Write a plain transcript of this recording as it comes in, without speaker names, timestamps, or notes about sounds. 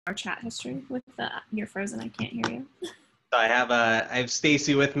our chat history with you're frozen. I can't hear you. So I have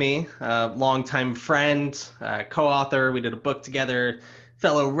Stacey with me, longtime friend, co-author. We did a book together,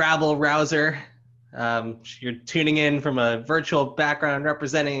 fellow rabble rouser. You're tuning in from a virtual background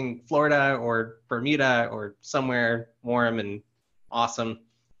representing Florida or Bermuda or somewhere warm and awesome.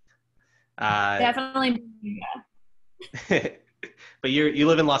 Definitely. But you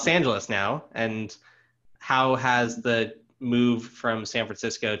live in Los Angeles now, and how has the move from San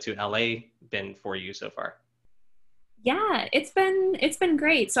Francisco to LA been for you so far? Yeah, it's been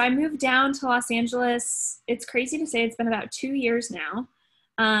great. So I moved down to Los Angeles. It's crazy to say it's been about 2 years now,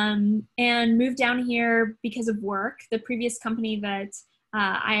 and moved down here because of work. The previous company that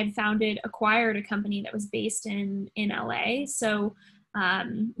I had founded acquired a company that was based in LA. So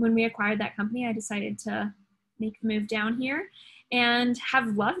when we acquired that company, I decided to make the move down here and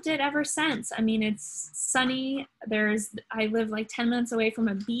have loved it ever since. I mean, it's sunny. I live like 10 minutes away from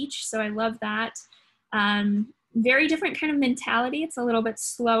a beach, so I love that. Very different kind of mentality. It's a little bit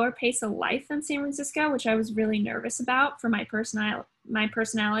slower pace of life than San Francisco, which I was really nervous about for my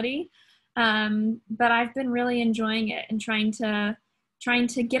personality. But I've been really enjoying it and trying to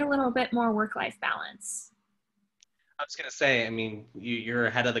get a little bit more work-life balance. I was going to say, I mean, you're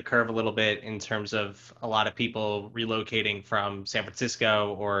ahead of the curve a little bit in terms of a lot of people relocating from San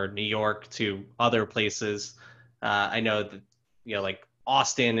Francisco or New York to other places. I know that, like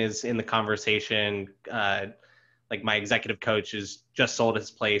Austin is in the conversation. Like my executive coach has just sold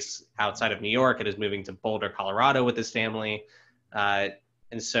his place outside of New York and is moving to Boulder, Colorado with his family. And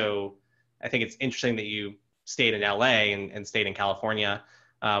so I think it's interesting that you stayed in LA and stayed in California.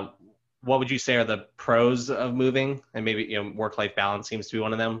 What would you say are the pros of moving? And maybe, work-life balance seems to be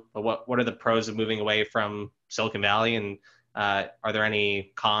one of them, but what are the pros of moving away from Silicon Valley? And are there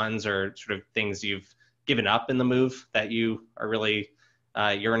any cons or sort of things you've given up in the move that you are really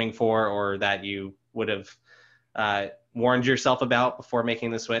yearning for, or that you would have warned yourself about before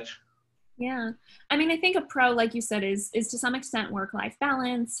making the switch? Yeah. I mean, I think a pro, like you said, is to some extent work-life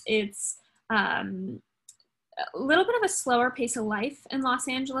balance. It's a little bit of a slower pace of life in Los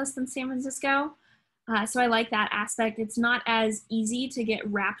Angeles than San Francisco. So I like that aspect. It's not as easy to get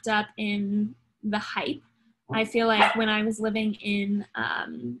wrapped up in the hype. I feel like when I was living in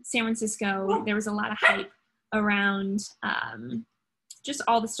San Francisco, there was a lot of hype around just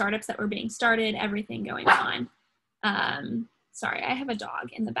all the startups that were being started, everything going on. Sorry, I have a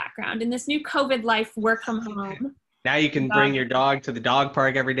dog in the background. In this new COVID life, work from home. Now you can bring your dog to the dog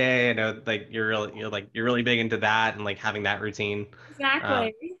park every day. I know, like you're really big into that and like having that routine.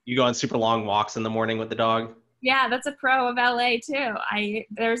 Exactly. You go on super long walks in the morning with the dog. Yeah, that's a pro of LA too.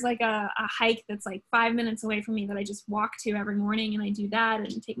 There's like a hike that's like 5 minutes away from me that I just walk to every morning, and I do that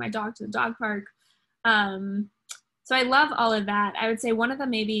and take my dog to the dog park. So I love all of that. I would say one of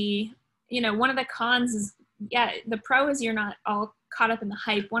the cons is, yeah, the pro is you're not all caught up in the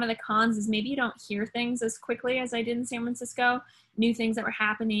hype. One of the cons is maybe you don't hear things as quickly as I did in San Francisco. New things that were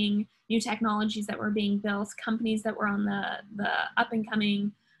happening, new technologies that were being built, companies that were on the up and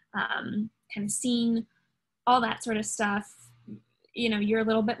coming kind of scene, all that sort of stuff. You're a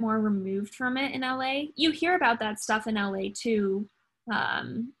little bit more removed from it in LA. You hear about that stuff in LA too,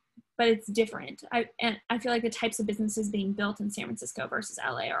 but it's different. I feel like the types of businesses being built in San Francisco versus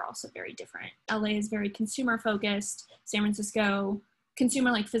LA are also very different. LA is very consumer focused. San Francisco,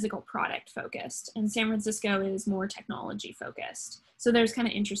 consumer like physical product focused. And San Francisco is more technology focused. So there's kind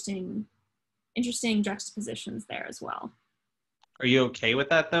of interesting juxtapositions there as well. Are you okay with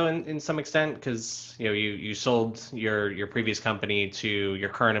that though, in some extent? Because you sold your previous company to your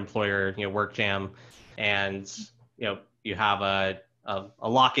current employer, WorkJam, and you have a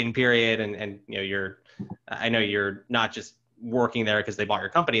lock-in period, and I know you're not just working there because they bought your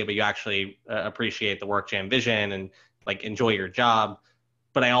company, but you actually appreciate the WorkJam vision and like enjoy your job.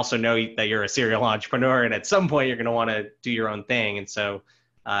 But I also know that you're a serial entrepreneur, and at some point you're going to want to do your own thing. And so,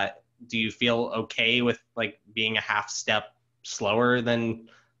 do you feel okay with like being a half step slower than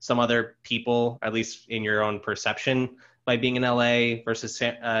some other people, at least in your own perception, by being in LA versus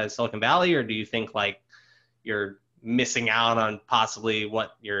Silicon Valley? Or do you think like you're missing out on possibly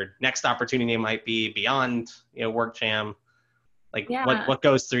what your next opportunity might be beyond, WorkJam? Like, Yeah. what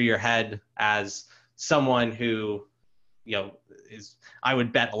goes through your head as someone who, I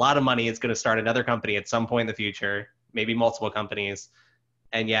would bet a lot of money it's going to start another company at some point in the future, maybe multiple companies,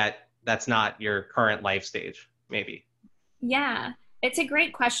 and yet that's not your current life stage, maybe. Yeah, it's a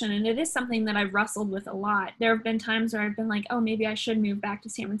great question. And it is something that I've wrestled with a lot. There have been times where I've been like, oh, maybe I should move back to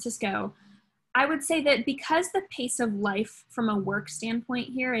San Francisco. I would say that because the pace of life from a work standpoint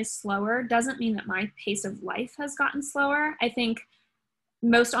here is slower, doesn't mean that my pace of life has gotten slower. I think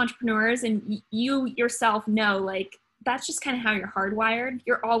most entrepreneurs, and you yourself know, like, that's just kind of how you're hardwired.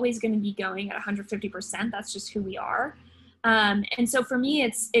 You're always going to be going at 150%. That's just who we are. And so for me,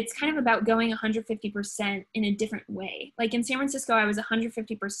 it's kind of about going 150% in a different way. Like in San Francisco, I was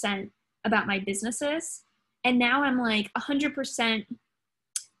 150% about my businesses. And now I'm like 100%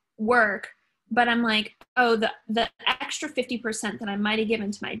 work, but I'm like, oh, the extra 50% that I might've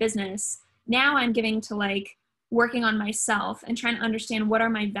given to my business, now I'm giving to like working on myself and trying to understand what are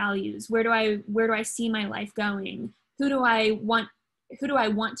my values? Where do I see my life going? Who do I want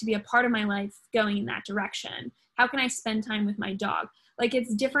to be a part of my life going in that direction? How can I spend time with my dog? Like,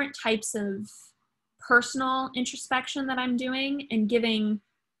 it's different types of personal introspection that I'm doing and giving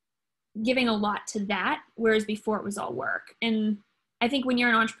a lot to that, whereas before it was all work. And I think when you're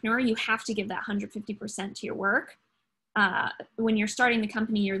an entrepreneur, you have to give that 150% to your work. When you're starting the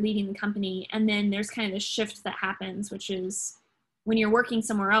company, you're leading the company. And then there's kind of this shift that happens, which is when you're working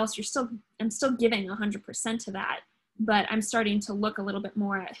somewhere else, I'm still giving 100% to that, but I'm starting to look a little bit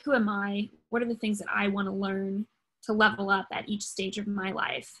more at who am I? What are the things that I want to learn to level up at each stage of my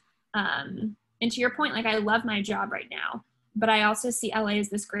life? And to your point, like, I love my job right now, but I also see LA as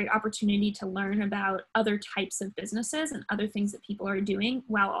this great opportunity to learn about other types of businesses and other things that people are doing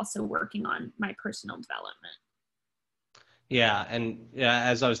while also working on my personal development. Yeah. And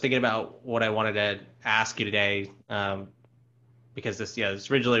as I was thinking about what I wanted to ask you today, because this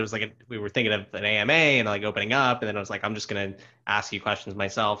originally was like, we were thinking of an AMA and like opening up, and then I was like, I'm just going to ask you questions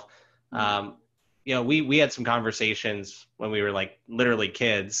myself. We had some conversations when we were like literally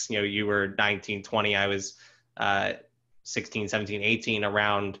kids. You were 19, 20, I was 16, 17, 18,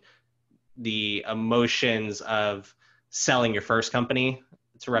 around the emotions of selling your first company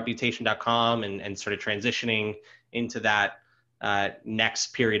to reputation.com and sort of transitioning into that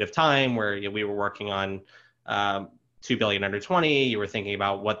next period of time where we were working on 2 billion under 20. You were thinking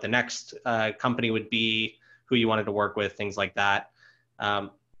about what the next company would be, who you wanted to work with, things like that.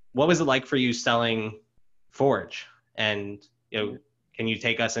 What was it like for you selling Forge? And can you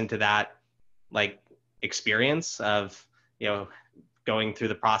take us into that like experience of going through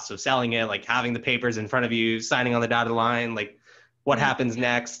the process of selling it, like having the papers in front of you, signing on the dotted line, like what happens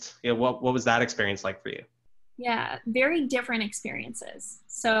next? What was that experience like for you? Yeah, very different experiences.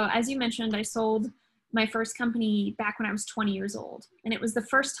 So as you mentioned, I sold my first company back when I was 20 years old. And it was the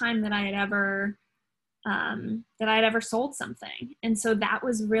first time that I had ever sold something. And so that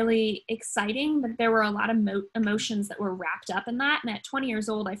was really exciting, but there were a lot of emotions that were wrapped up in that. And at 20 years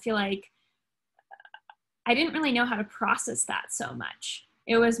old, I feel like I didn't really know how to process that so much.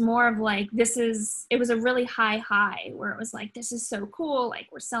 It was more of like, it was a really high where it was like, this is so cool. Like,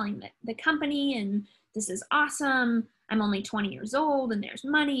 we're selling the company and this is awesome. I'm only 20 years old and there's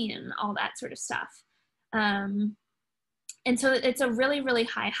money and all that sort of stuff. And so it's a really, really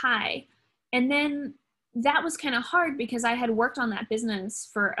high. And then that was kind of hard because I had worked on that business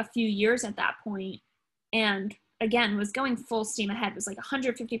for a few years at that point, and again, was going full steam ahead. It was like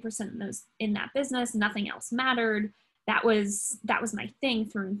 150% in that business. Nothing else mattered. That was my thing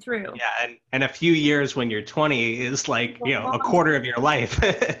through and through. Yeah. And a few years when you're 20 is like, a quarter of your life.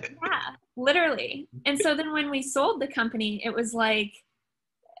 Yeah, literally. And so then when we sold the company, it was like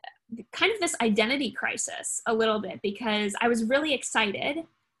kind of this identity crisis a little bit, because I was really excited.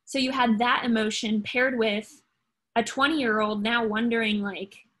 So you had that emotion paired with a 20-year-old now wondering,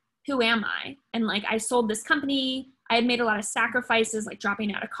 like, who am I? And like, I sold this company. I had made a lot of sacrifices, like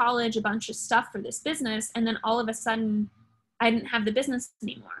dropping out of college, a bunch of stuff for this business. And then all of a sudden I didn't have the business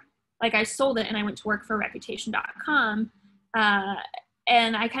anymore. Like, I sold it and I went to work for reputation.com.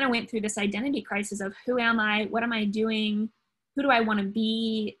 And I kind of went through this identity crisis of who am I? What am I doing? Who do I want to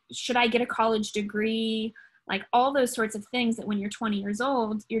be? Should I get a college degree? Like, all those sorts of things that when you're 20 years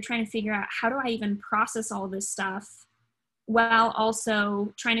old, you're trying to figure out, how do I even process all this stuff while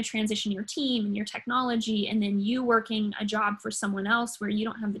also trying to transition your team and your technology, and then you working a job for someone else where you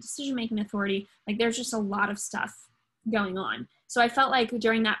don't have the decision-making authority. Like, there's just a lot of stuff going on. So I felt like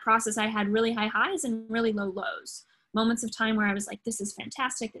during that process, I had really high highs and really low lows. Moments of time where I was like, this is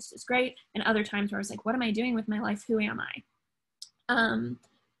fantastic, this is great. And other times where I was like, what am I doing with my life? Who am I?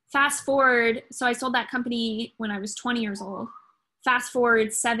 Fast forward, so I sold that company when I was 20 years old. Fast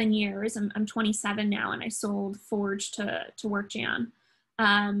forward 7 years, I'm 27 now, and I sold Forge to WorkJam.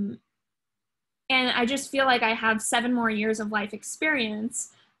 And I just feel like I have 7 more years of life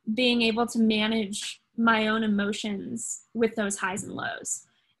experience being able to manage my own emotions with those highs and lows.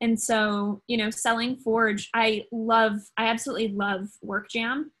 And so, selling Forge, I absolutely love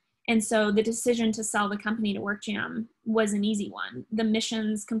WorkJam. And so the decision to sell the company to WorkJam was an easy one. The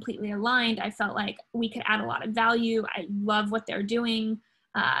mission's completely aligned. I felt like we could add a lot of value. I love what they're doing.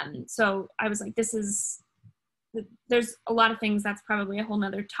 So I was like, there's a lot of things that's probably a whole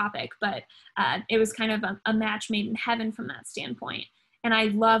nother topic, but it was kind of a match made in heaven from that standpoint. And I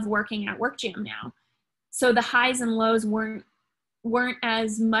love working at WorkJam now. So the highs and lows weren't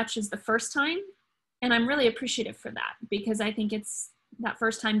as much as the first time. And I'm really appreciative for that, because I think that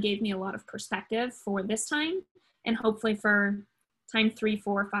first time gave me a lot of perspective for this time, and hopefully for time 3,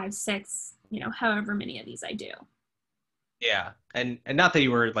 4, 5, 6, however many of these I do. Yeah. And not that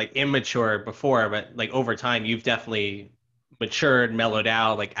you were like immature before, but like over time, you've definitely matured, mellowed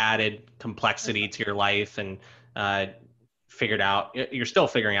out, like added complexity to your life, and figured out, you're still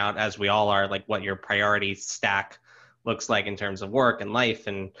figuring out, as we all are, like what your priority stack looks like in terms of work and life,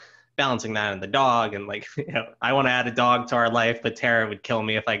 and balancing that and the dog. And like, I want to add a dog to our life, but Tara would kill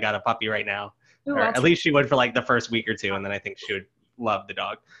me if I got a puppy right now. Ooh, Or at least she would for like the first week or two. And then I think she would love the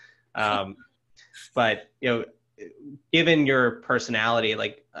dog. But, given your personality,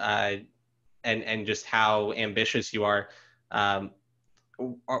 like, and just how ambitious you are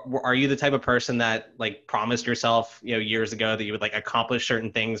you the type of person that like promised yourself, years ago that you would like accomplish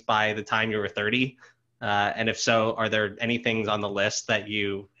certain things by the time you were 30? And if so, are there any things on the list that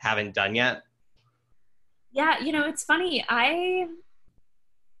you haven't done yet? Yeah, it's funny. I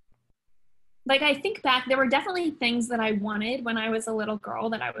think back, there were definitely things that I wanted when I was a little girl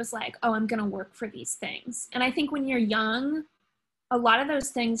that I was like, oh, I'm going to work for these things. And I think when you're young, a lot of those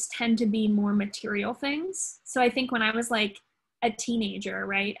things tend to be more material things. So I think when I was like a teenager,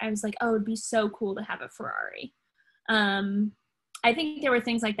 right, I was like, oh, it'd be so cool to have a Ferrari. I think there were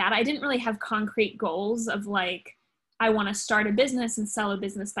things like that. I didn't really have concrete goals of like, I want to start a business and sell a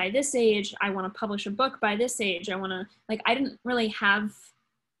business by this age. I want to publish a book by this age. I didn't really have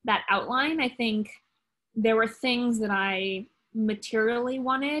that outline. I think there were things that I materially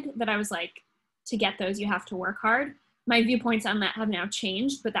wanted that I was like, to get those, you have to work hard. My viewpoints on that have now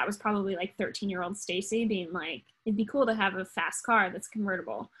changed, but that was probably like 13-year-old Stacey being like, it'd be cool to have a fast car that's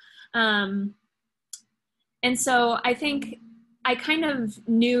convertible. And so I think I kind of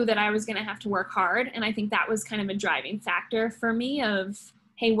knew that I was going to have to work hard. And I think that was kind of a driving factor for me of,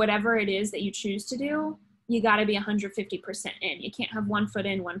 hey, whatever it is that you choose to do, you got to be 150% in. You can't have 1 foot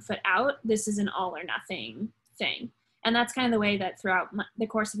in, 1 foot out. This is an all or nothing thing. And that's kind of the way that throughout the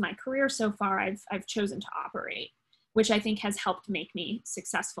course of my career so far, I've chosen to operate, which I think has helped make me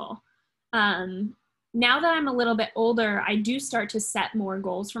successful. Now that I'm a little bit older, I do start to set more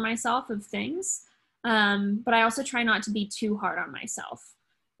goals for myself of things. But I also try not to be too hard on myself.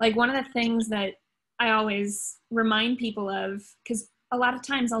 Like one of the things that I always remind people of, because a lot of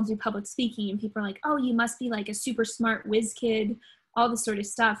times I'll do public speaking and people are like, oh, you must be like a super smart whiz kid, all this sort of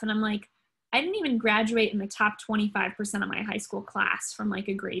stuff. And I'm like, I didn't even graduate in the top 25% of my high school class from like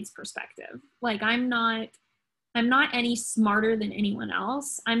a grades perspective. Like I'm not any smarter than anyone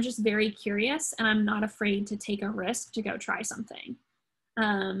else. I'm just very curious, and I'm not afraid to take a risk to go try something.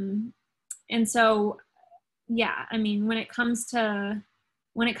 And so, yeah, I mean, when it comes to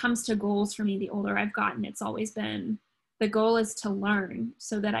goals for me, the older I've gotten, it's always been, the goal is to learn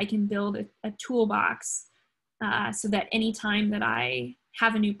so that I can build a toolbox, so that anytime that I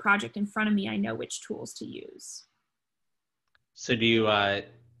have a new project in front of me, I know which tools to use. So do you,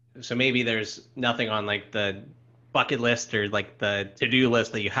 so maybe there's nothing on like the bucket list or like the to-do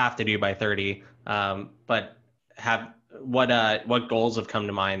list that you have to do by 30, but what goals have come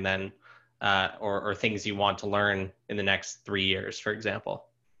to mind then, or things you want to learn in the next 3 years, for example?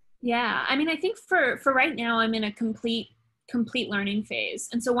 Yeah, I mean, I think for right now, I'm in a complete learning phase.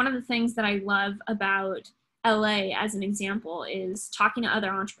 And so one of the things that I love about LA as an example is talking to other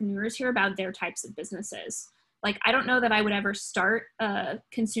entrepreneurs here about their types of businesses. Like, I don't know that I would ever start a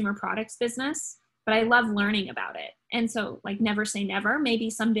consumer products business, but I love learning about it. And so like, never say never, maybe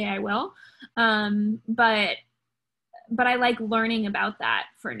someday I will. But I like learning about that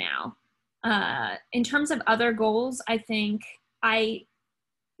for now. In terms of other goals, I think I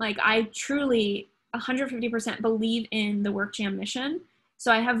truly 150% believe in the WorkJam mission.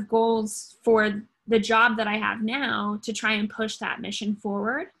 So I have goals for the job that I have now to try and push that mission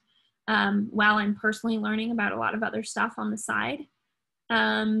forward, while I'm personally learning about a lot of other stuff on the side.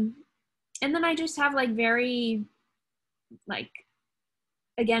 And then I just have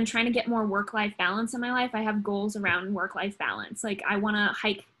again, trying to get more work-life balance in my life. I have goals around work-life balance. Like I want to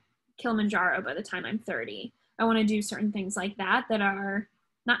hike Kilimanjaro by the time I'm 30. I want to do certain things like that are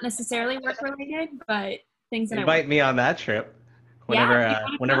not necessarily work-related, but things that Invite me on that trip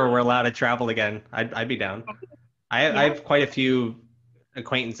whenever we're allowed to travel again. I'd be down. I have quite a few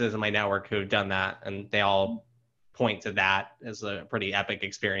acquaintances in my network who have done that, and they all point to that as a pretty epic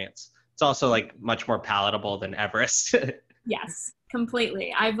experience. It's also like much more palatable than Everest. Yes.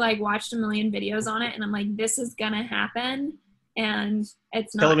 Completely. I've like watched a million videos on it and I'm like, this is gonna happen. And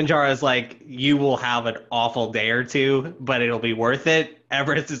it's not. Kilimanjaro is like, you will have an awful day or two, but it'll be worth it.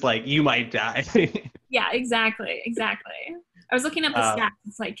 Everest is like, you might die. Yeah, exactly. Exactly. I was looking up the uh, stats.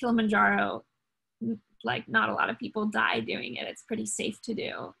 It's like Kilimanjaro, like not a lot of people die doing it. It's pretty safe to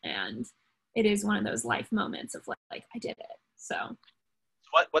do. And it is one of those life moments of like I did it. So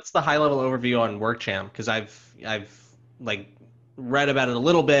what's the high level overview on WorkJam? Because I've like read about it a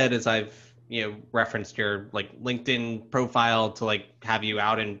little bit as I've referenced your like LinkedIn profile to like have you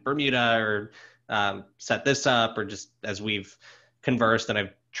out in Bermuda or set this up, or just as we've conversed and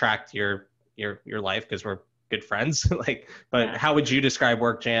I've tracked your life because we're good friends. Like, but yeah. how would you describe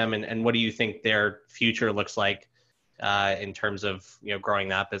WorkJam, and what do you think their future looks like in terms of growing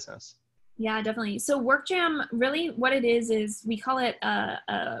that business? Yeah, definitely. So WorkJam, really what it is we call it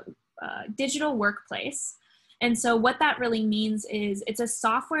a digital workplace. And so what that really means is it's a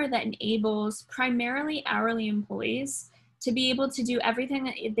software that enables primarily hourly employees to be able to do everything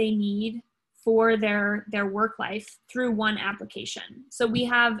that they need for their work life through one application. So we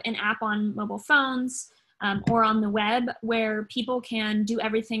have an app on mobile phones or on the web where people can do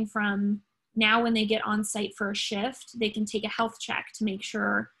everything from now when they get on site for a shift, they can take a health check to make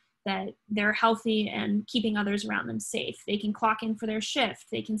sure that they're healthy and keeping others around them safe. They can clock in for their shift.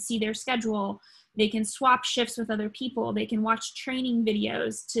 They can see their schedule. They can swap shifts with other people. They can watch training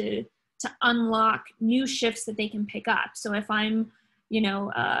videos to unlock new shifts that they can pick up. So if I'm,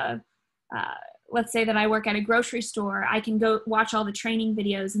 let's say that I work at a grocery store, I can go watch all the training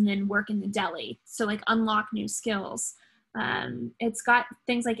videos and then work in the deli. So like unlock new skills. It's got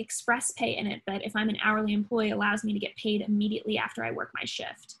things like express pay in it that if I'm an hourly employee allows me to get paid immediately after I work my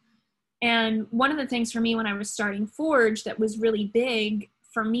shift. And one of the things for me when I was starting Forge that was really big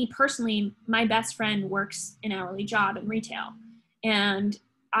for me personally, my best friend works an hourly job in retail. And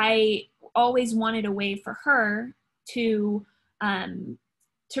I always wanted a way for her to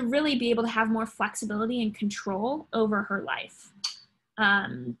really be able to have more flexibility and control over her life.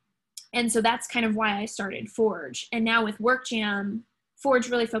 And so that's kind of why I started Forge. And now with WorkJam, Forge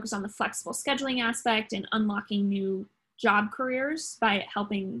really focused on the flexible scheduling aspect and unlocking new job careers by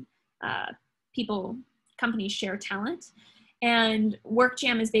helping companies share talent. And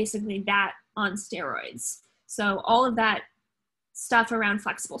WorkJam is basically that on steroids. So all of that stuff around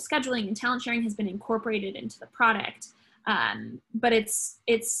flexible scheduling and talent sharing has been incorporated into the product. But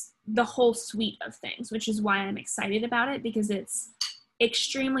it's the whole suite of things, which is why I'm excited about it, because it's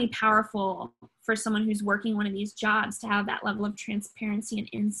extremely powerful for someone who's working one of these jobs to have that level of transparency and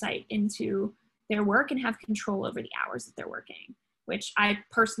insight into their work and have control over the hours that they're working, which I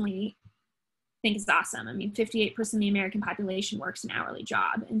personally think is awesome. I mean, 58% of the American population works an hourly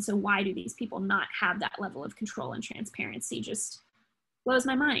job. And so why do these people not have that level of control and transparency? Just blows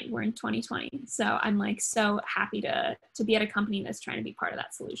my mind. We're in 2020. So I'm like so happy to be at a company that's trying to be part of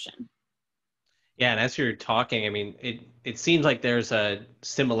that solution. Yeah, and as you're talking, I mean, it seems like there's a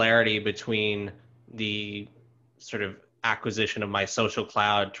similarity between the sort of acquisition of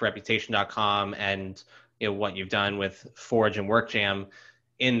MySocialCloud to Reputation.com and what you've done with Forge and WorkJam,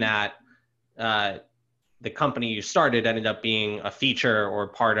 in that the company you started ended up being a feature or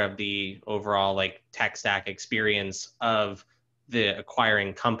part of the overall like tech stack experience of the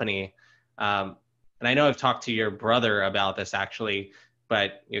acquiring company. And I know I've talked to your brother about this actually,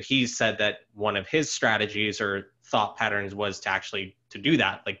 but he's said that one of his strategies or thought patterns was to actually to do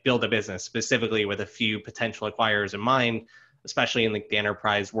that, like build a business specifically with a few potential acquirers in mind, especially in like the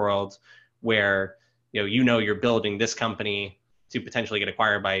enterprise world where you're building this company to potentially get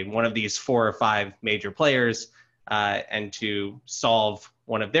acquired by one of these 4 or 5 major players, and to solve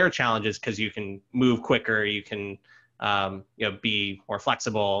one of their challenges, because you can move quicker, you can be more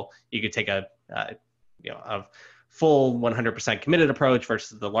flexible, you could take a full 100% committed approach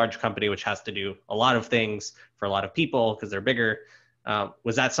versus the large company, which has to do a lot of things for a lot of people because they're bigger.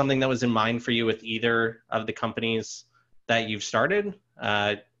 Was that something that was in mind for you with either of the companies that you've started?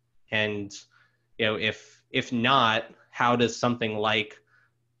 And if not, how does something like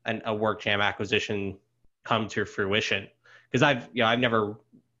a WorkJam acquisition come to fruition? Because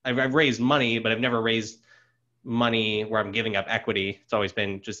I've raised money, but I've never raised money where I'm giving up equity. It's always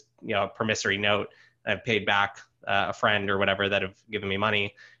been just a promissory note. I've paid back a friend or whatever that have given me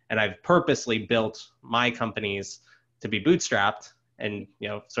money, and I've purposely built my companies to be bootstrapped and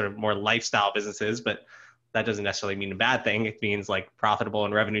sort of more lifestyle businesses. But that doesn't necessarily mean a bad thing. It means like profitable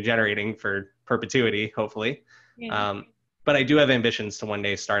and revenue generating for perpetuity, hopefully. Yeah. But I do have ambitions to one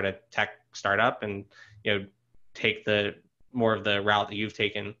day start a tech startup and take the more of the route that you've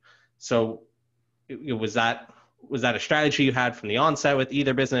taken. So was that was that a strategy you had from the onset with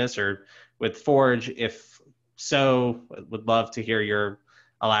either business or with Forge? If so, would love to hear your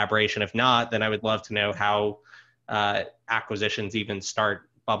elaboration. If not, then I would love to know how acquisitions even start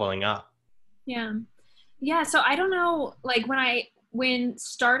bubbling up. Yeah. Yeah. So I don't know, like when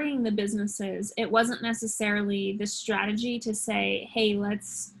starting the businesses, it wasn't necessarily the strategy to say, hey,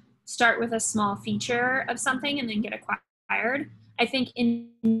 let's start with a small feature of something and then get acquired. I think in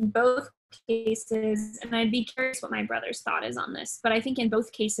both cases, and I'd be curious what my brother's thought is on this, but I think in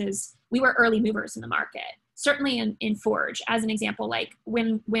both cases, we were early movers in the market. Certainly in Forge, as an example, like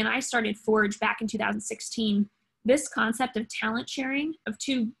when I started Forge back in 2016, this concept of talent sharing, of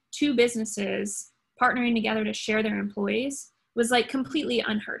two businesses partnering together to share their employees, was like completely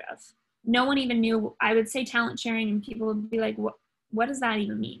unheard of. No one even knew. I would say talent sharing and people would be like, what does that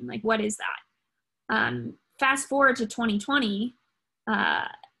even mean? Like, what is that? Fast forward to 2020,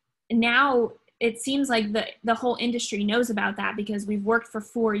 now it seems like the whole industry knows about that because we've worked for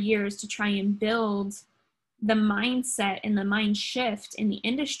 4 years to try and build the mindset and the mind shift in the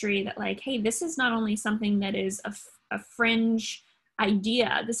industry that like, hey, this is not only something that is a fringe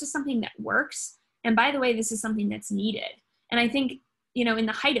idea, this is something that works. And by the way, this is something that's needed. And I think, in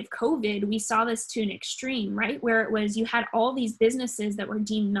the height of COVID, we saw this to an extreme, right? Where it was, you had all these businesses that were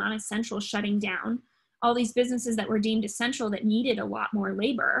deemed non-essential shutting down, all these businesses that were deemed essential that needed a lot more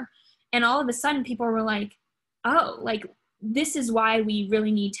labor. And all of a sudden people were like, oh, like, this is why we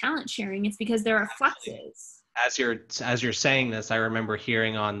really need talent sharing. It's because there are fluxes. As you're saying this, I remember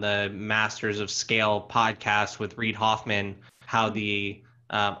hearing on the Masters of Scale podcast with Reid Hoffman how the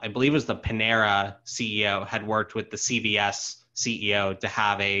I believe it was the Panera CEO had worked with the CVS CEO to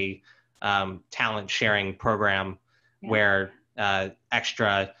have a talent sharing program where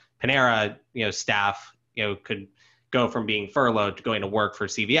extra Panera staff could go from being furloughed to going to work for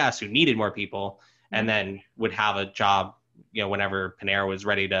CVS, who needed more people, and then would have a job whenever Panera was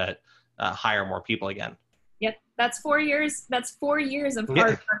ready to hire more people again. Yep. That's 4 years. That's 4 years of hard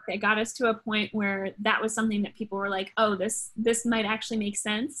work that got us to a point where that was something that people were like, oh, this might actually make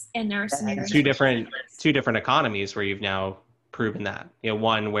sense. And there are scenarios. Two different economies where you've now proven that,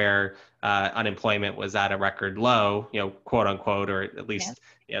 one where unemployment was at a record low, quote unquote, or at least,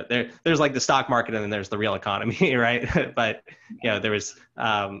 there's like the stock market and then there's the real economy, right? But, there was,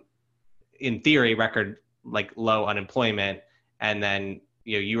 in theory, record like low unemployment. And then,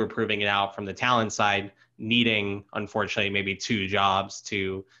 you were proving it out from the talent side, needing, unfortunately, maybe 2 jobs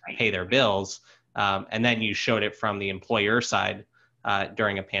to pay their bills. And then you showed it from the employer side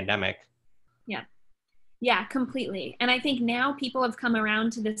during a pandemic. Yeah. Yeah, completely. And I think now people have come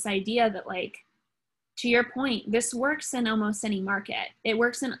around to this idea that, like, to your point, this works in almost any market. It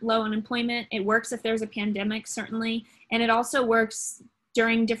works in low unemployment. It works if there's a pandemic, certainly. And it also works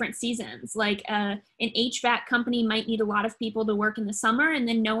during different seasons. Like an HVAC company might need a lot of people to work in the summer and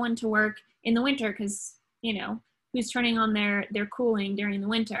then no one to work in the winter because, who's turning on their cooling during the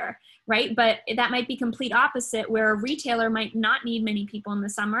winter, right? But that might be complete opposite, where a retailer might not need many people in the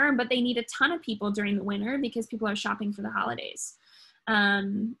summer, but they need a ton of people during the winter because people are shopping for the holidays.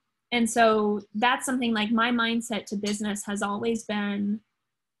 And so that's something, like, my mindset to business has always been,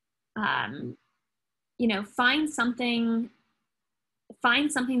 find something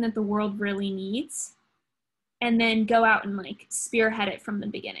that the world really needs, and then go out and like spearhead it from the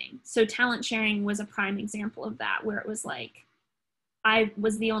beginning. So talent sharing was a prime example of that, where it was like, I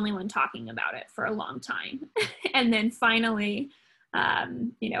was the only one talking about it for a long time. And then finally,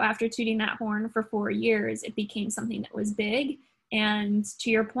 after tooting that horn for 4 years, it became something that was big. And to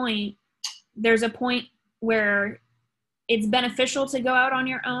your point, there's a point where it's beneficial to go out on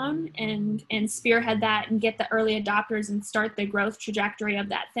your own and spearhead that and get the early adopters and start the growth trajectory of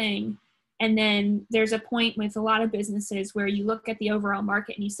that thing. And then there's a point with a lot of businesses where you look at the overall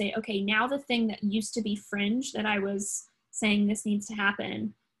market and you say, okay, now the thing that used to be fringe that I was saying this needs to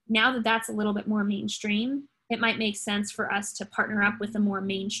happen, now that that's a little bit more mainstream, it might make sense for us to partner up with a more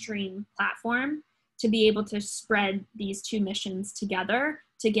mainstream platform to be able to spread these 2 missions together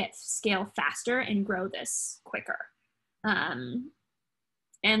to get scale faster and grow this quicker. And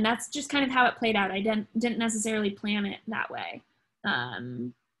that's just kind of how it played out. I didn't necessarily plan it that way.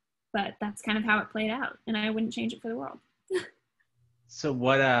 But that's kind of how it played out, and I wouldn't change it for the world. So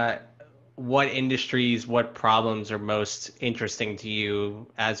what industries, what problems are most interesting to you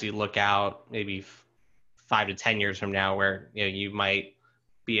as you look out maybe 5 to 10 years from now, where you might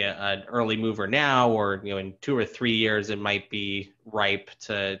be an early mover now, or in 2 or 3 years it might be ripe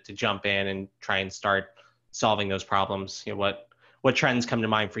to jump in and try and start solving those problems? What trends come to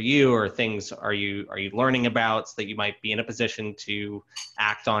mind for you, or things are you learning about so that you might be in a position to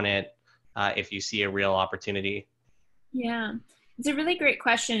act on it if you see a real opportunity? Yeah. It's a really great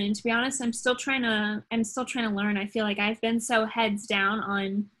question. And to be honest, I'm still trying to learn. I feel like I've been so heads down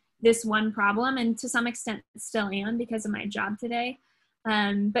on this one problem, and to some extent still am because of my job today.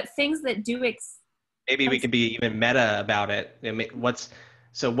 But things that do Maybe we could be even meta about it. What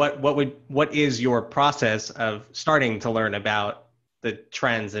is your process of starting to learn about the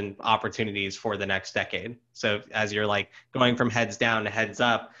trends and opportunities for the next decade? So as you're like going from heads down to heads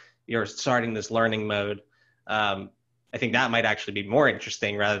up, you're starting this learning mode. Um, I think that might actually be more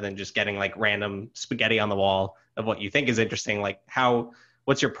interesting rather than just getting like random spaghetti on the wall of what you think is interesting. Like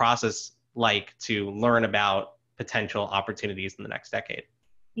what's your process like to learn about potential opportunities in the next decade?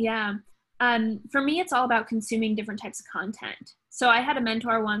 Yeah. For me, it's all about consuming different types of content. So I had a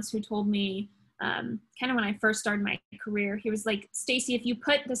mentor once who told me, kind of when I first started my career, he was like, Stacey, if you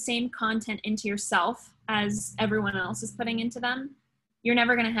put the same content into yourself as everyone else is putting into them, you're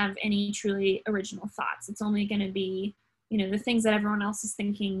never going to have any truly original thoughts. It's only going to be, the things that everyone else is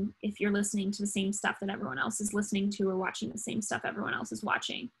thinking if you're listening to the same stuff that everyone else is listening to or watching the same stuff everyone else is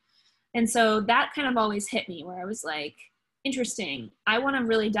watching. And so that kind of always hit me where I was like, interesting. I want to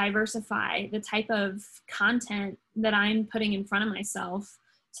really diversify the type of content that I'm putting in front of myself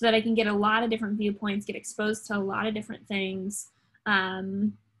so that I can get a lot of different viewpoints, get exposed to a lot of different things,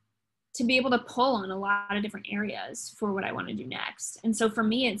 to be able to pull on a lot of different areas for what I want to do next. And so for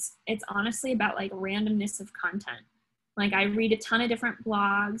me, it's honestly about like randomness of content. Like I read a ton of different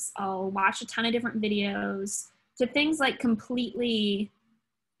blogs, I'll watch a ton of different videos to things like completely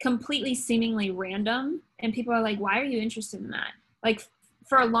seemingly random, and people are like, why are you interested in that? Like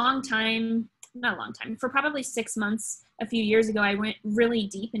for a long time, not a long time, for probably 6 months a few years ago, I went really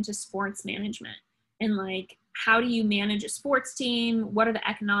deep into sports management and like, how do you manage a sports team? What are the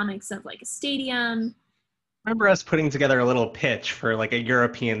economics of like a stadium? Remember us putting together a little pitch for like a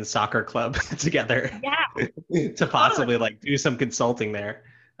European soccer club together Yeah, to totally. possibly like do some consulting there.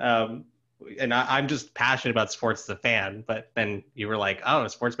 Um, and I'm just passionate about sports as a fan, but then you were like, oh,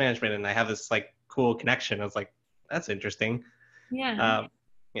 sports management, and I have this like cool connection. I was like, that's interesting. Yeah. Um,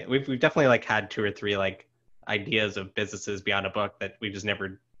 yeah, we've definitely like had two or three like ideas of businesses beyond a book that we just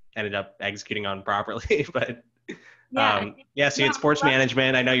never ended up executing on properly. But Yeah. yeah, so you Yeah. had sports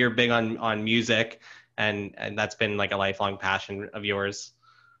management. I know you're big on music, and that's been like a lifelong passion of yours.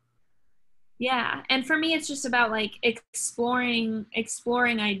 Yeah, and for me, it's just about like exploring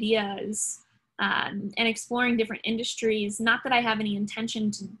ideas, and exploring different industries. Not that I have any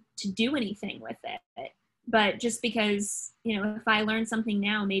intention to do anything with it, but just because if I learn something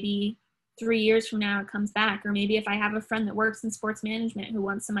now, maybe 3 years from now it comes back, or maybe if I have a friend that works in sports management who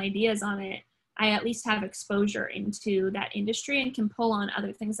wants some ideas on it, I at least have exposure into that industry and can pull on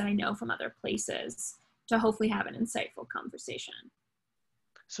other things that I know from other places to hopefully have an insightful conversation.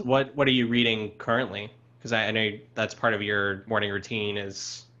 So what are you reading currently? Because I know that's part of your morning routine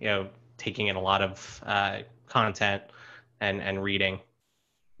is taking in a lot of content and reading.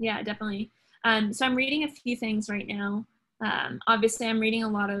 Yeah, definitely. So I'm reading a few things right now. Obviously, I'm reading a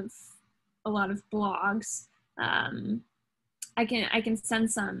lot of blogs. Um, I can send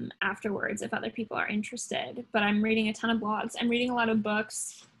some afterwards if other people are interested. But I'm reading a ton of blogs. I'm reading a lot of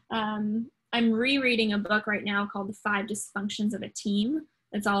books. I'm rereading a book right now called The Five Dysfunctions of a Team.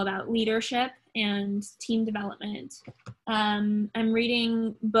 It's all about leadership and team development. I'm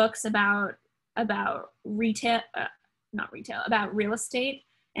reading books about retail, not retail, about real estate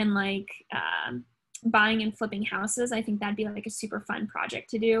and like buying and flipping houses. I think that'd be like a super fun project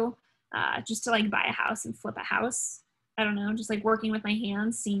to do, just to like buy a house and flip a house. I don't know, just like working with my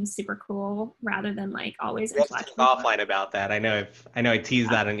hands seems super cool rather than like always We have to talk intellectual. offline about that. I know I teased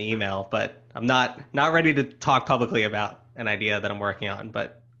that in email, but I'm not ready to talk publicly about an idea that I'm working on.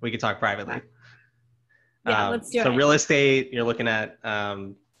 But we could talk privately. Yeah, let's do So it. real estate, you're looking at,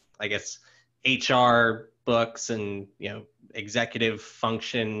 I guess, HR books and executive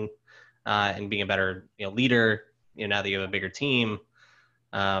function, and being a better leader. Now that you have a bigger team.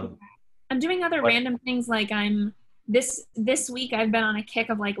 Um, I'm doing other what random things like I'm this week I've been on a kick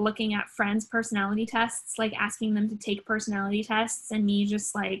of like looking at friends' personality tests, like asking them to take personality tests and me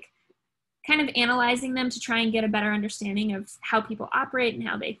just like kind of analyzing them to try and get a better understanding of how people operate and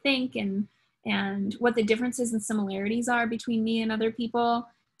how they think and what the differences and similarities are between me and other people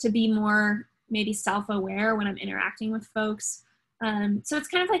to be more maybe self-aware when I'm interacting with folks. So it's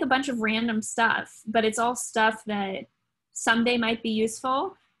kind of like a bunch of random stuff, but it's all stuff that someday might be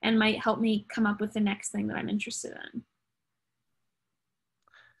useful and might help me come up with the next thing that I'm interested in.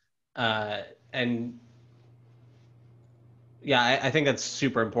 and yeah, I think that's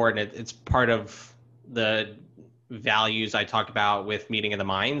super important. It's part of the values I talked about with meeting of the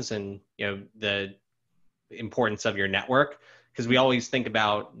minds, and the importance of your network, because we always think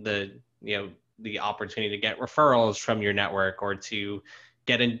about the opportunity to get referrals from your network, or to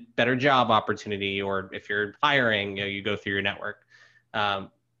get a better job opportunity, or if you're hiring, you go through your network.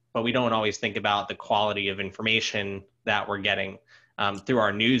 But we don't always think about the quality of information that we're getting through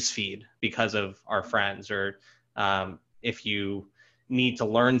our news feed because of our friends, or if you need to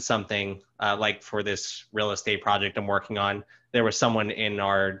learn something, like for this real estate project I'm working on, there was someone in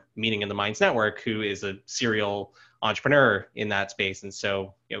our Meeting in the Minds network who is a serial entrepreneur in that space. And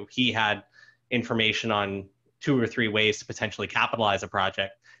so, he had information on 2 or 3 ways to potentially capitalize a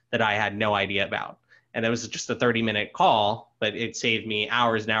project that I had no idea about. And it was just a 30-minute call, but it saved me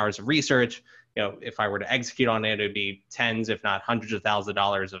hours and hours of research. If I were to execute on it, it would be tens, if not hundreds of thousands of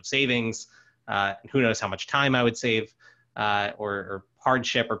dollars of savings. Who knows how much time I would save, or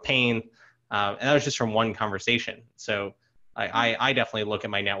hardship or pain. And that was just from one conversation. So I definitely look at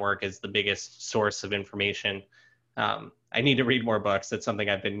my network as the biggest source of information. I need to read more books. That's something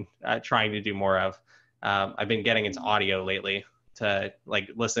I've been trying to do more of. I've been getting into audio lately to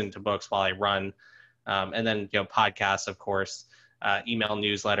listen to books while I run. And then, podcasts, of course, email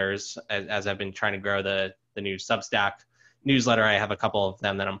newsletters, as I've been trying to grow the new Substack newsletter. I have a couple of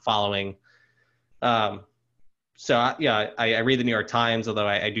them that I'm following. So I read the New York Times, although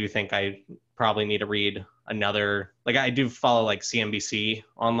I do think I probably need to read another, I do follow CNBC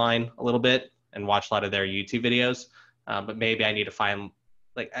online a little bit and watch a lot of their YouTube videos. But maybe I need to find,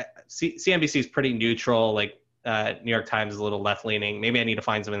 CNBC is pretty neutral. New York Times is a little left leaning. Maybe I need to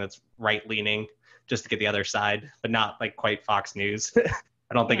find something that's right leaning just to get the other side, but not quite Fox News.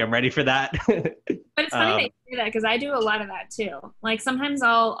 I don't think I'm ready for that. But it's funny that you say that, because I do a lot of that too. Sometimes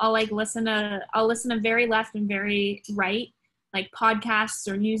I'll listen to very left and very right,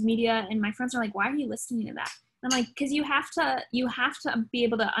 podcasts or news media, and my friends are like, "Why are you listening to that?" And I'm like, "Because you have to be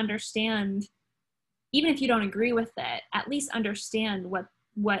able to understand, even if you don't agree with it, at least understand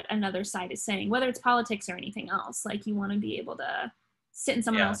what another side is saying, whether it's politics or anything else. You want to be able to sit in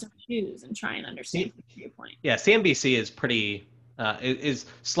someone else's shoes and try and understand your point." Yeah, CNBC is pretty is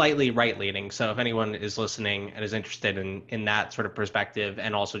slightly right leaning. So if anyone is listening and is interested in that sort of perspective,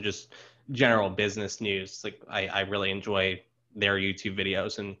 and also just general business news, I really enjoy their YouTube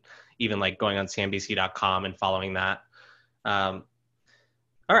videos, and even going on CNBC.com and following that. All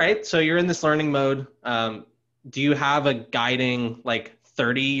right, so you're in this learning mode. Do you have a guiding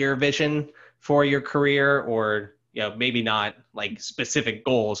 30-year vision for your career, or maybe not specific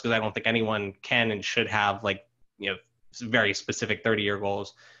goals, because I don't think anyone can and should have very specific 30-year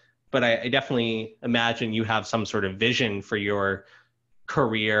goals, but I definitely imagine you have some sort of vision for your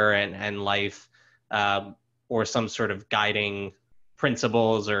career and life, or some sort of guiding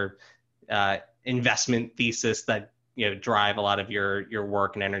principles or investment thesis that drive a lot of your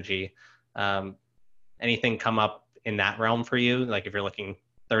work and energy. Anything come up in that realm for you, if you're looking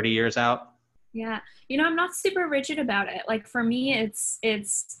 30 years out? Yeah, I'm not super rigid about it. For me,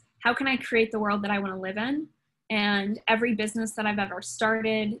 it's how can I create the world that I want to live in? And every business that I've ever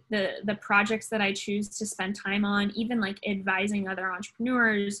started, the projects that I choose to spend time on, even advising other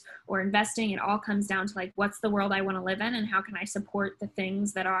entrepreneurs or investing, it all comes down to what's the world I want to live in, and how can I support the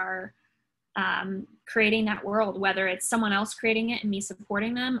things that are creating that world, whether it's someone else creating it and me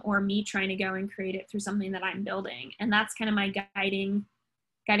supporting them, or me trying to go and create it through something that I'm building. And that's kind of my guiding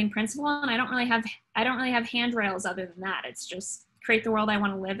principle. And I don't really have handrails other than that. It's just create the world I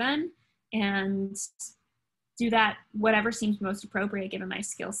want to live in, and do that whatever seems most appropriate given my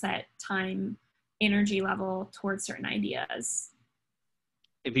skill set, time, energy level towards certain ideas.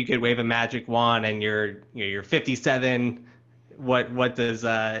 If you could wave a magic wand and you're 57, what does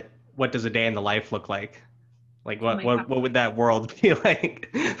a day in the life look like? What would that world be like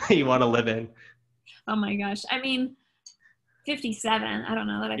that you want to live in? Oh my gosh. 57. I don't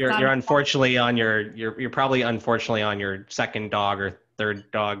know that you're probably unfortunately on your second dog or third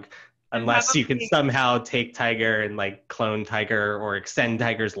dog, unless you can somehow take Tiger and clone Tiger or extend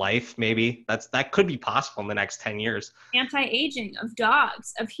Tiger's life. Maybe that could be possible in the next 10 years. Anti-aging of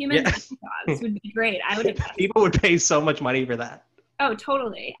dogs, of humans and dogs would be great. I would. People would pay so much money for that. Oh,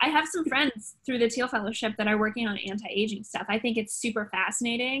 totally. I have some friends through the Teal Fellowship that are working on anti-aging stuff. I think it's super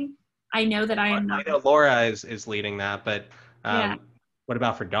fascinating. I know that I know Laura is leading that, but what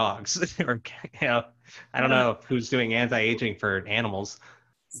about for dogs? Or I don't know who's doing anti-aging for animals.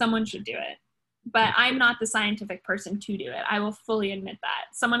 Someone should do it, but I'm not the scientific person to do it. I will fully admit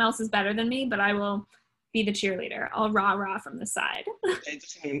that. Someone else is better than me, but I will be the cheerleader. I'll rah from the side.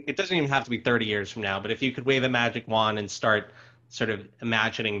 It doesn't even have to be 30 years from now, but if you could wave a magic wand and start sort of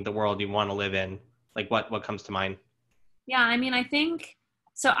imagining the world you want to live in, what comes to mind? Yeah, I think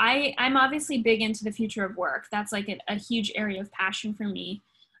So I'm obviously big into the future of work. That's like a huge area of passion for me.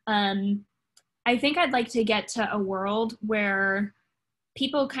 I think I'd like to get to a world where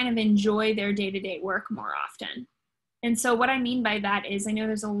people kind of enjoy their day-to-day work more often. And so what I mean by that is I know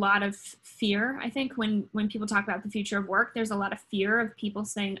there's a lot of fear. I think when people talk about the future of work, there's a lot of fear of people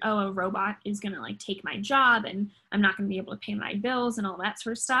saying, oh, a robot is going to like take my job and I'm not going to be able to pay my bills and all that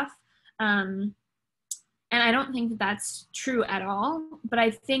sort of stuff. And I don't think that that's true at all, but I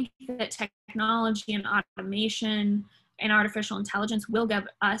think that technology and automation and artificial intelligence will give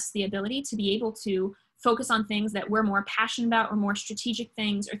us the ability to be able to focus on things that we're more passionate about or more strategic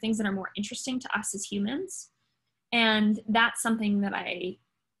things or things that are more interesting to us as humans. And that's something that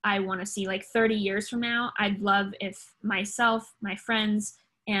I want to see like 30 years from now. I'd love if myself, my friends,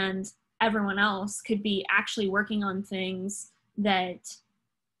 and everyone else could be actually working on things that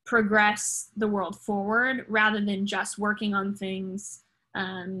progress the world forward rather than just working on things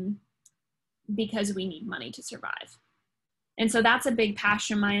because we need money to survive. And so that's a big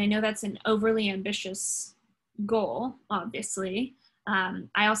passion of mine. I know that's an overly ambitious goal, obviously.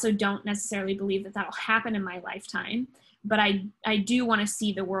 I also don't necessarily believe that that'll happen in my lifetime, but I do want to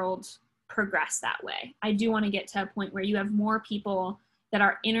see the world progress that way. I do want to get to a point where you have more people that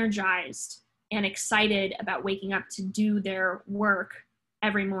are energized and excited about waking up to do their work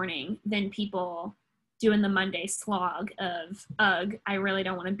every morning than people doing the Monday slog of, ugh, I really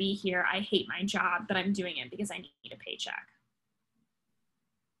don't want to be here. I hate my job, but I'm doing it because I need a paycheck.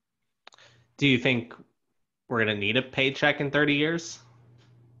 Do you think we're going to need a paycheck in 30 years?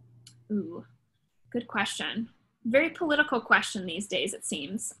 Ooh, good question. Very political question these days, it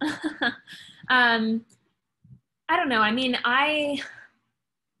seems. I don't know. I mean, I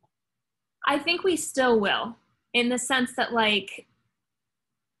think we still will, in the sense that like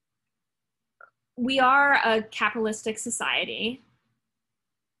we are a capitalistic society.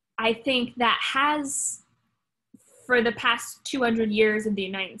 I think that has, for the past 200 years of the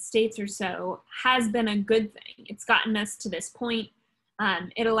United States or so, has been a good thing. It's gotten us to this point.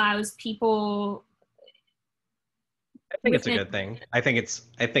 It allows people. I think it's a good thing. I think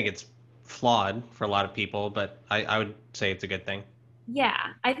it's flawed for a lot of people, but I would say it's a good thing. Yeah,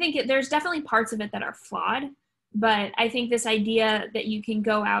 I think there's definitely parts of it that are flawed, but I think this idea that you can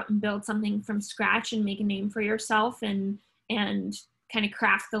go out and build something from scratch and make a name for yourself and kind of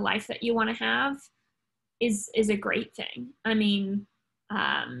craft the life that you want to have is a great thing. I mean,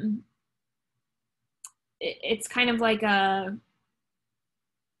 it's kind of like I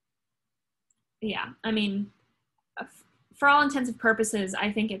mean, for all intents and purposes,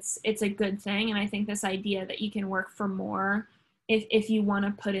 I think it's a good thing. And I think this idea that you can work for more if you want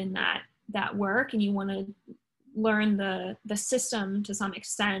to put in that work and you want to learn the system to some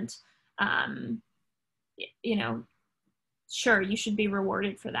extent, you know, sure, you should be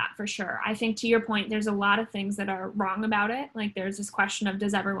rewarded for that, for sure. I think, to your point, there's a lot of things that are wrong about it. Like there's this question of,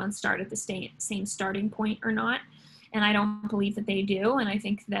 does everyone start at the same starting point or not? And I don't believe that they do. And I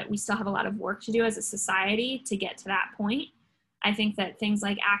think that we still have a lot of work to do as a society to get to that point. I think that things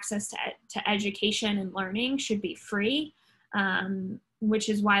like access to education and learning should be free, which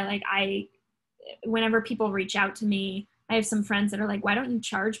is why, like, whenever people reach out to me, I have some friends that are like, why don't you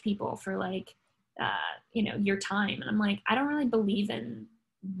charge people for like, your time? And I'm like, I don't really believe in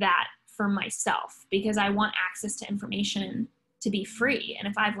that for myself, because I want access to information to be free. And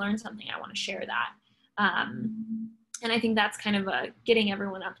if I've learned something, I want to share that. And I think that's kind of getting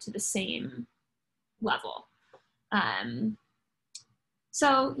everyone up to the same level.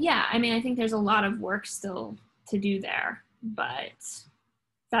 So yeah, I mean, I think there's a lot of work still to do there, but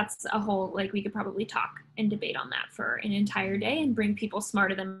that's a whole, like, we could probably talk and debate on that for an entire day and bring people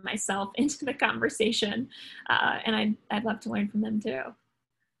smarter than myself into the conversation. And I'd love to learn from them too.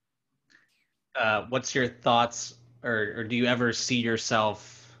 What's your thoughts, or do you ever see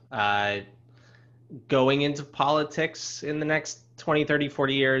yourself going into politics in the next 20, 30,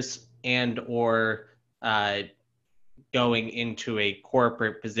 40 years, and or going into a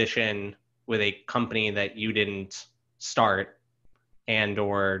corporate position with a company that you didn't start and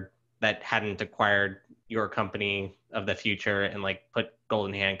or that hadn't acquired your company of the future and like put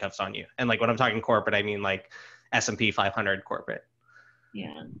golden handcuffs on you? And like when I'm talking corporate, I mean like S&P 500 corporate.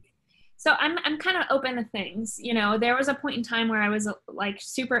 Yeah. So I'm kind of open to things. You know, there was a point in time where I was like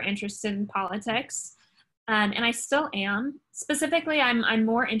super interested in politics, and I still am. Specifically, I'm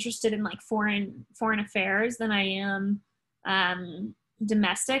more interested in like foreign affairs than I am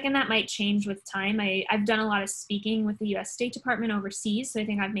domestic, and that might change with time. I've done a lot of speaking with the U.S. State Department overseas, so I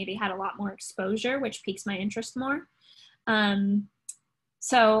think I've maybe had a lot more exposure, which piques my interest more.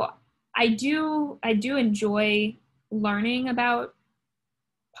 So I do enjoy learning about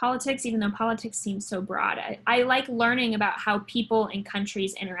politics, even though politics seems so broad. I like learning about how people and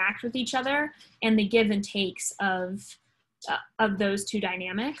countries interact with each other and the give and takes of those two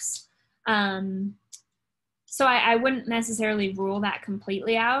dynamics. So I wouldn't necessarily rule that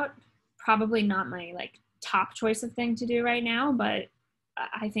completely out. Probably not my like top choice of thing to do right now, but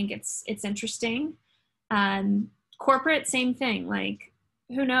I think it's interesting. Corporate, same thing. Like,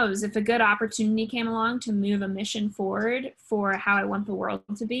 who knows, if a good opportunity came along to move a mission forward for how I want the world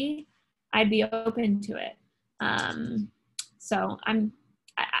to be, I'd be open to it. So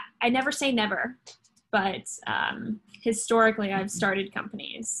I never say never, but historically I've started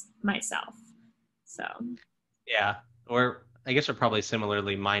companies myself. So Yeah, or I guess we're probably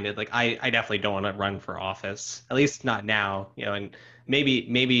similarly minded. Like I definitely don't want to run for office, at least not now, you know, and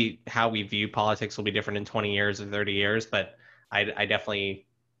maybe how we view politics will be different in 20 years or 30 years, but I definitely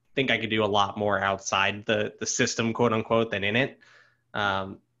think I could do a lot more outside the system, quote unquote, than in it.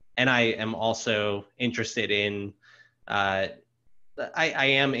 And I am also interested in, I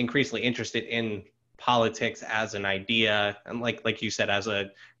am increasingly interested in politics as an idea, and like you said, as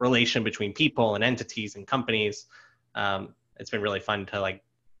a relation between people and entities and companies. It's been really fun to like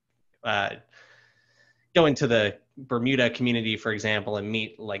go into the Bermuda community, for example, and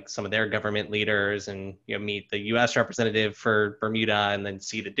meet like some of their government leaders, and you know, meet the U.S. representative for Bermuda, and then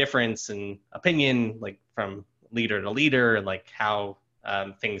see the difference in opinion, like from leader to leader, and like how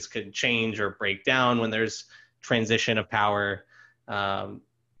things could change or break down when there's transition of power. I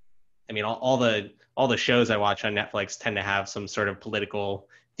mean, all the shows I watch on Netflix tend to have some sort of political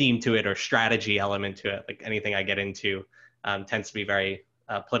theme to it or strategy element to it. Like anything I get into tends to be very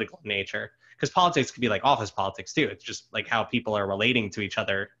political in nature. Because politics could be like office politics too. It's just like how people are relating to each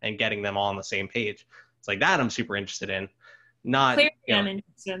other and getting them all on the same page. It's like that I'm super interested in. Not clearly, you know, I'm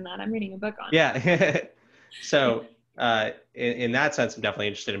interested in that. I'm reading a book on it. yeah. So in that sense, I'm definitely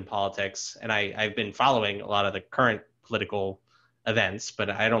interested in politics, and I've been following a lot of the current political events,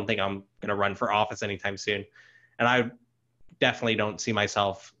 but I don't think I'm going to run for office anytime soon. And I definitely don't see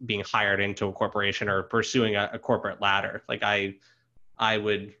myself being hired into a corporation or pursuing a corporate ladder. Like I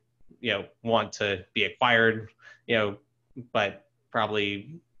would, you know, want to be acquired, you know, but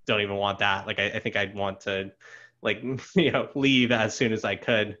probably don't even want that. Like I think I'd want to like, you know, leave as soon as I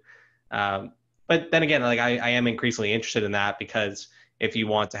could. But then again, like I am increasingly interested in that, because if you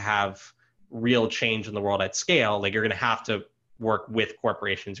want to have real change in the world at scale, like you're going to have to work with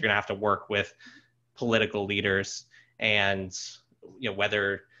corporations, you're going to have to work with political leaders, and you know,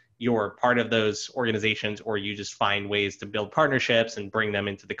 whether you're part of those organizations or you just find ways to build partnerships and bring them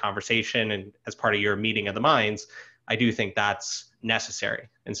into the conversation and as part of your meeting of the minds, I do think that's necessary.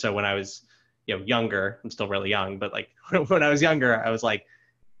 And so when I was, you know, younger, I'm still really young, but like when I was younger, I was like,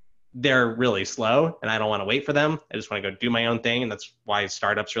 they're really slow and I don't want to wait for them. I just want to go do my own thing. And that's why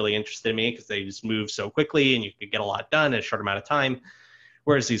startups really interested me, because they just move so quickly and you could get a lot done in a short amount of time.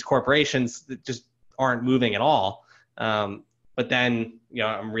 Whereas these corporations that just aren't moving at all. But then, you know,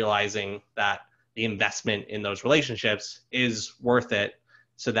 I'm realizing that the investment in those relationships is worth it,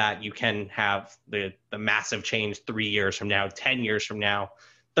 so that you can have the massive change 3 years from now, 10 years from now,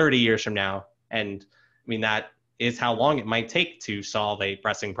 30 years from now. And I mean, that is how long it might take to solve a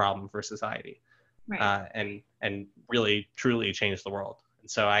pressing problem for society, Right. and really truly change the world. And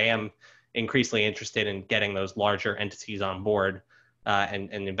so I am increasingly interested in getting those larger entities on board,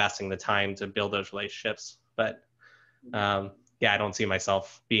 and investing the time to build those relationships. But yeah, I don't see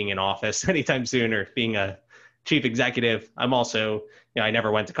myself being in office anytime soon or being a chief executive. I'm also, you know, I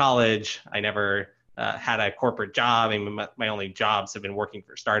never went to college. I never had a corporate job. I mean, my only jobs have been working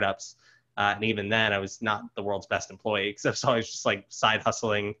for startups. And even then, I was not the world's best employee, because I was always just like side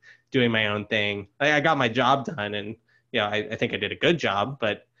hustling, doing my own thing. I got my job done, and you know, I think I did a good job,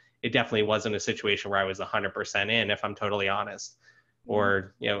 but it definitely wasn't a situation where I was 100% in, if I'm totally honest.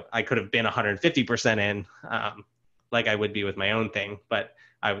 Or you know, I could have been 150% in, like I would be with my own thing, but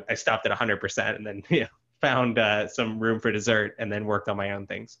I stopped at 100% and then you know, found some room for dessert and then worked on my own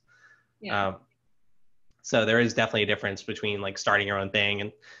things. Yeah. So there is definitely a difference between like starting your own thing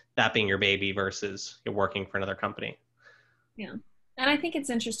and that being your baby versus you're working for another company. Yeah. And I think it's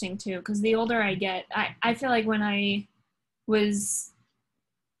interesting too, because the older I get, I feel like when I was,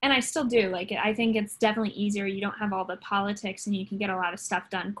 and I still do, like, I think it's definitely easier. You don't have all the politics and you can get a lot of stuff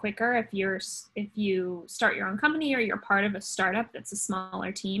done quicker if you start your own company or you're part of a startup that's a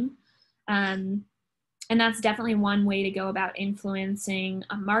smaller team. And that's definitely one way to go about influencing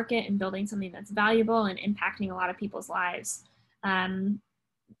a market and building something that's valuable and impacting a lot of people's lives. The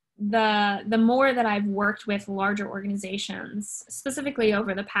more that I've worked with larger organizations, specifically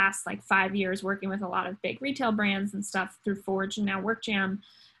over the past like 5 years, working with a lot of big retail brands and stuff through Forge and now WorkJam,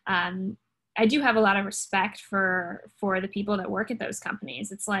 I do have a lot of respect for the people that work at those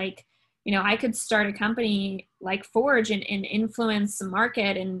companies. It's like, you know, I could start a company like Forge and influence the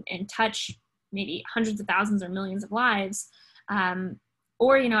market and touch maybe hundreds of thousands or millions of lives.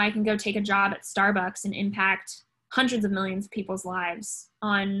 Or, you know, I can go take a job at Starbucks and impact hundreds of millions of people's lives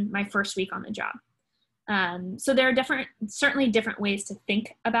on my first week on the job. So there are certainly different ways to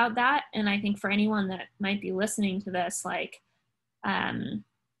think about that. And I think for anyone that might be listening to this, like,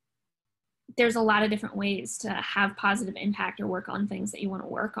 there's a lot of different ways to have positive impact or work on things that you want to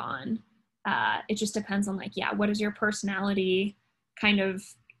work on. It just depends on, like, yeah, what does your personality kind of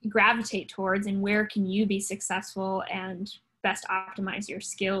gravitate towards, and where can you be successful and best optimize your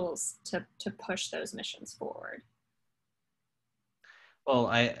skills to push those missions forward. Well,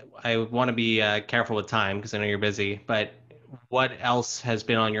 I want to be careful with time because I know you're busy, but what else has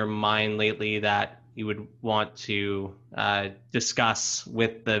been on your mind lately that you would want to discuss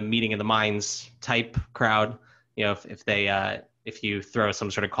with the meeting of the minds type crowd? You know, if you throw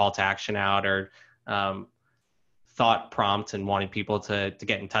some sort of call to action out, or thought prompt and wanting people to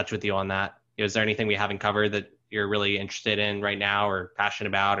get in touch with you on that. You know, is there anything we haven't covered that you're really interested in right now, or passionate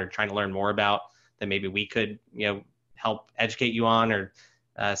about, or trying to learn more about, that maybe we could, you know, help educate you on, or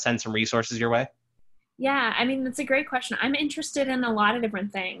send some resources your way? Yeah, I mean, that's a great question. I'm interested in a lot of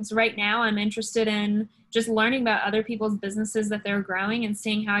different things. Right now, I'm interested in just learning about other people's businesses that they're growing and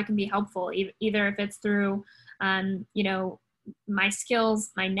seeing how I can be helpful, either if it's through, you know, my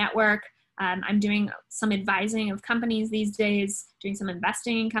skills, my network. I'm doing some advising of companies these days, doing some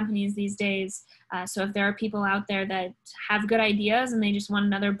investing in companies these days. So if there are people out there that have good ideas and they just want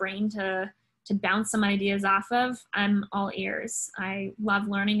another brain to bounce some ideas off of, I'm all ears. I love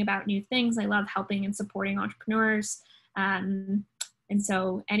learning about new things. I love helping and supporting entrepreneurs. And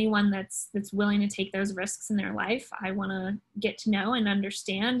so anyone that's willing to take those risks in their life, I want to get to know and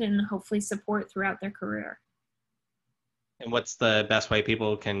understand and hopefully support throughout their career. And what's the best way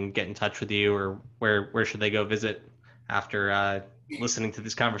people can get in touch with you, or where should they go visit after listening to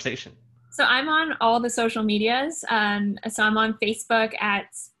this conversation? So I'm on all the social medias. So I'm on Facebook at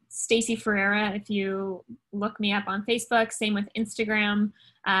Stacey Ferreira. If you look me up on Facebook, same with Instagram.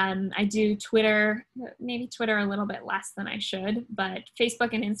 I do Twitter, maybe Twitter a little bit less than I should, but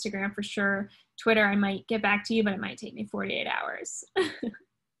Facebook and Instagram for sure. Twitter, I might get back to you, but it might take me 48 hours.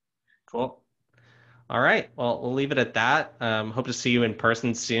 Cool. All right. Well, we'll leave it at that. Hope to see you in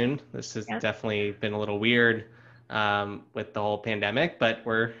person soon. This has definitely been a little weird with the whole pandemic, but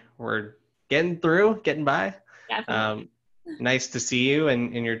we're getting getting by. Definitely. Nice to see you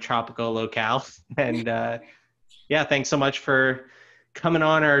in your tropical locale. And yeah, thanks so much for coming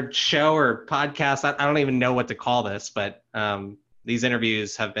on our show or podcast. I don't even know what to call this, but these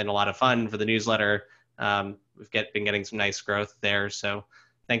interviews have been a lot of fun for the newsletter. We've been getting some nice growth there. So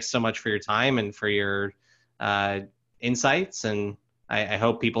thanks so much for your time and for your insights. And I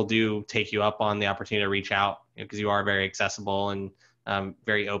hope people do take you up on the opportunity to reach out, because you are very accessible and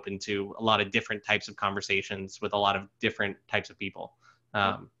very open to a lot of different types of conversations with a lot of different types of people.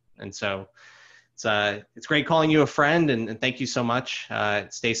 And so it's great calling you a friend, and thank you so much.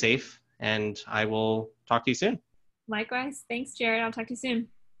 Stay safe, and I will talk to you soon. Likewise. Thanks, Jared. I'll talk to you soon.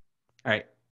 All right.